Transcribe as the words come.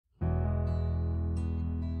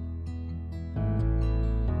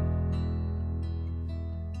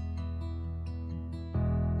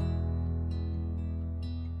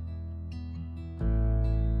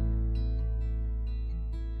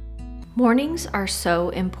Mornings are so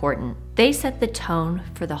important. They set the tone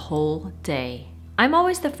for the whole day. I'm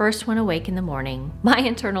always the first one awake in the morning. My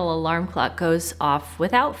internal alarm clock goes off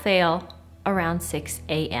without fail around 6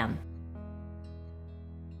 a.m.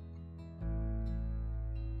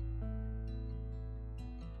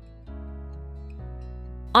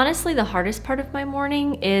 Honestly, the hardest part of my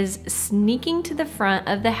morning is sneaking to the front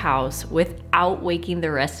of the house without waking the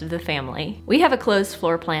rest of the family. We have a closed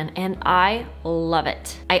floor plan and I love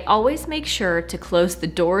it. I always make sure to close the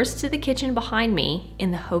doors to the kitchen behind me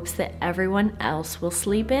in the hopes that everyone else will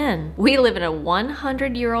sleep in. We live in a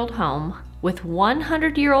 100-year-old home with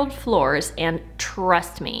 100-year-old floors, and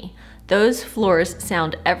trust me, those floors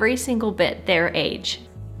sound every single bit their age.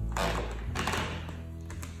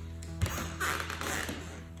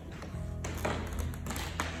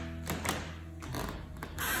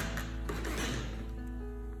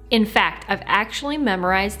 In fact, I've actually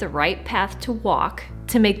memorized the right path to walk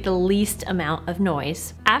to make the least amount of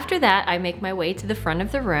noise. After that, I make my way to the front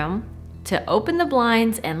of the room to open the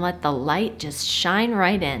blinds and let the light just shine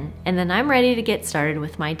right in, and then I'm ready to get started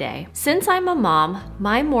with my day. Since I'm a mom,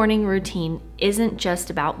 my morning routine isn't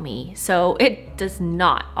just about me, so it does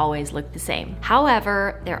not always look the same.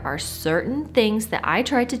 However, there are certain things that I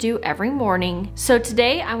try to do every morning. So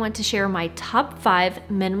today I want to share my top 5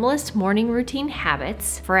 minimalist morning routine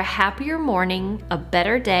habits for a happier morning, a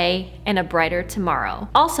better day, and a brighter tomorrow.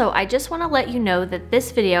 Also, I just want to let you know that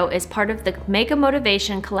this video is part of the Mega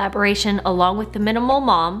Motivation collaboration along with the Minimal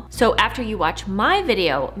Mom. So after you watch my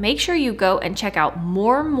video, make sure you go and check out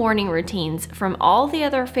more morning routines from all the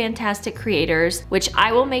other fantastic creators, which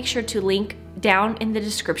I will make sure to link down in the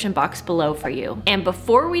description box below for you. And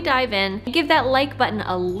before we dive in, give that like button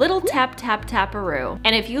a little tap-a-roo.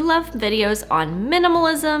 And if you love videos on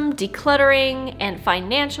minimalism, decluttering, and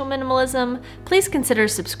financial minimalism, please consider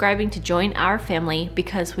subscribing to join our family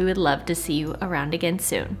because we would love to see you around again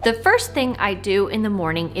soon. The first thing I do in the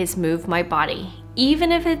morning is move my body,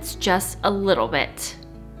 even if it's just a little bit.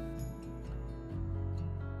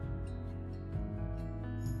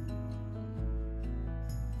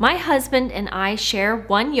 My husband and I share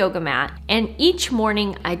one yoga mat, and each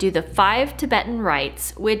morning I do the 5 Tibetan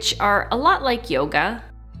rites, which are a lot like yoga.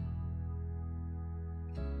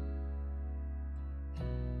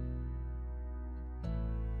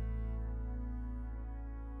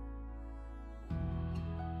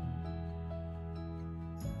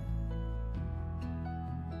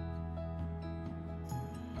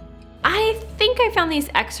 I think I found these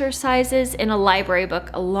exercises in a library book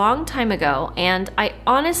a long time ago, and I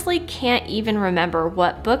honestly can't even remember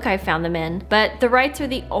what book I found them in, but the rites are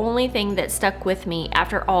the only thing that stuck with me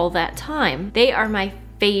after all that time. They are my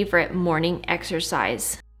favorite morning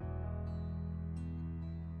exercise.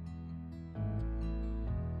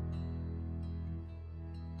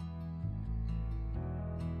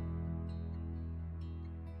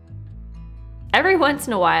 Every once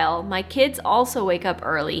in a while, my kids also wake up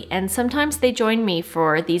early, and sometimes they join me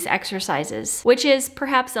for these exercises, which is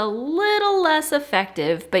perhaps a little less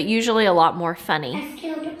effective, but usually a lot more funny. I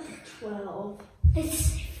feel the 12. I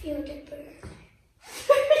feel the bird.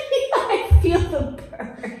 I feel the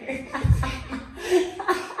bird.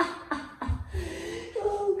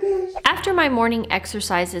 Oh gosh. After my morning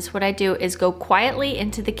exercises, what I do is go quietly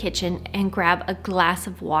into the kitchen and grab a glass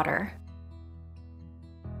of water.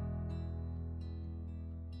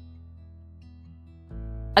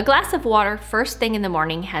 A glass of water first thing in the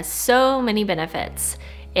morning has so many benefits.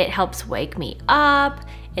 It helps wake me up,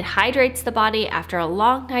 it hydrates the body after a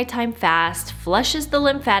long nighttime fast, flushes the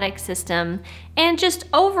lymphatic system, and just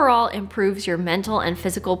overall improves your mental and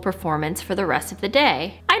physical performance for the rest of the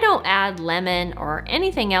day. I don't add lemon or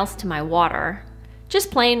anything else to my water,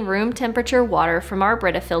 just plain room temperature water from our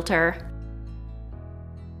Brita filter,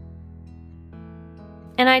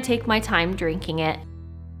 and I take my time drinking it.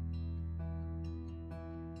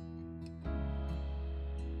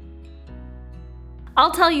 I'll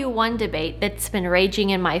tell you one debate that's been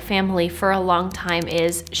raging in my family for a long time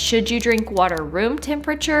is, should you drink water room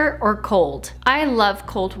temperature or cold? I love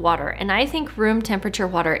cold water, and I think room temperature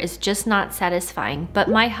water is just not satisfying, but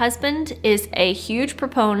my husband is a huge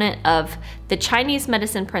proponent of the Chinese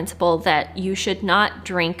medicine principle that you should not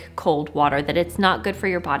drink cold water, that it's not good for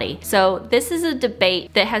your body. So this is a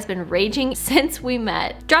debate that has been raging since we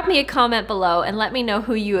met. Drop me a comment below and let me know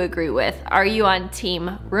who you agree with. Are you on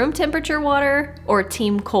team room temperature water or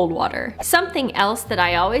team cold water? Something else that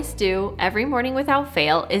I always do every morning without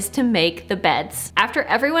fail is to make the beds. After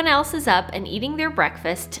everyone else is up and eating their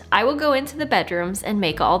breakfast, I will go into the bedrooms and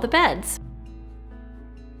make all the beds.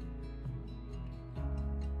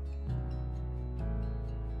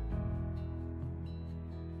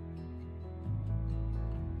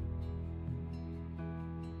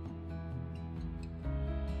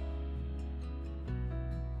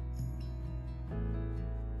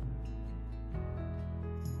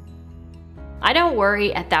 I don't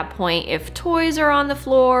worry at that point if toys are on the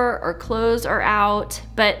floor or clothes are out,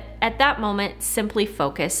 but at that moment, simply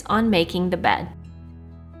focus on making the bed.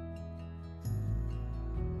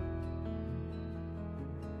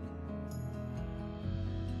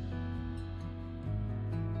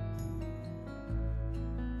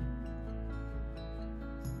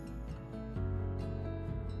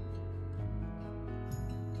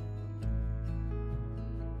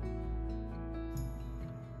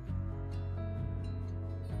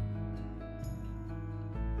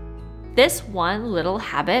 This one little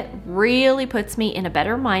habit really puts me in a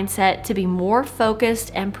better mindset to be more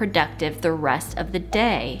focused and productive the rest of the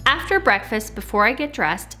day. After breakfast, before I get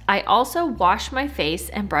dressed, I also wash my face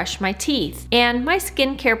and brush my teeth. And my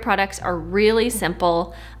skincare products are really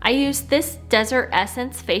simple. I use this Desert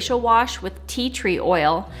Essence facial wash with tea tree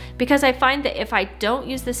oil because I find that if I don't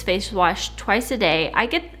use this face wash twice a day, I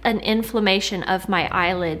get an inflammation of my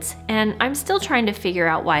eyelids, and I'm still trying to figure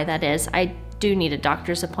out why that is. I do need a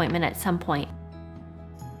doctor's appointment at some point.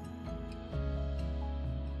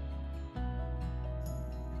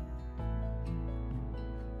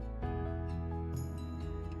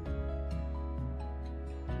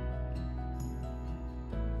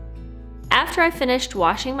 After I finished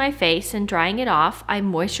washing my face and drying it off, I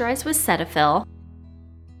moisturize with Cetaphil.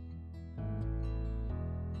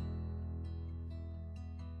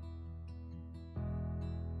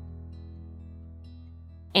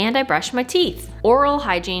 And I brush my teeth. Oral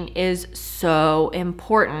hygiene is so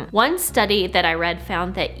important. One study that I read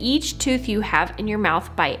found that each tooth you have in your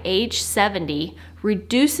mouth by age 70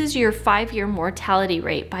 reduces your 5-year mortality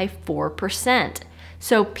rate by 4%.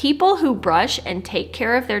 So people who brush and take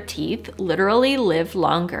care of their teeth literally live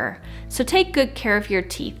longer. So take good care of your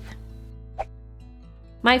teeth.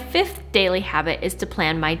 My 5th daily habit is to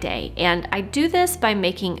plan my day, and I do this by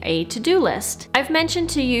making a to-do list. I've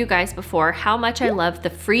mentioned to you guys before how much I love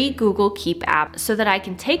the free Google Keep app so that I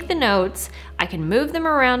can take the notes, I can move them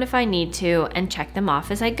around if I need to, and check them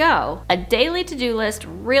off as I go. A daily to-do list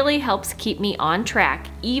really helps keep me on track,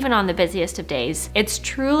 even on the busiest of days. It's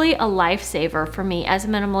truly a lifesaver for me as a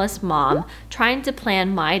minimalist mom, trying to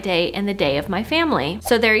plan my day and the day of my family.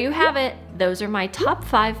 So there you have it. Those are my top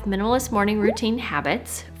 5 minimalist morning routine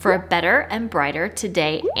habits for a better and brighter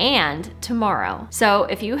today and tomorrow. So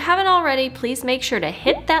if you haven't already, please make sure to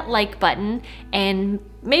hit that like button and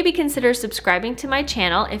maybe consider subscribing to my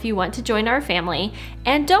channel if you want to join our family.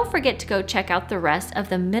 And don't forget to go check out the rest of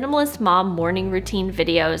the Minimalist Mom morning routine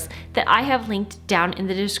videos that I have linked down in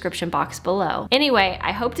the description box below. Anyway,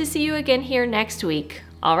 I hope to see you again here next week.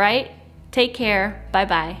 All right, take care.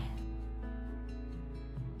 Bye-bye.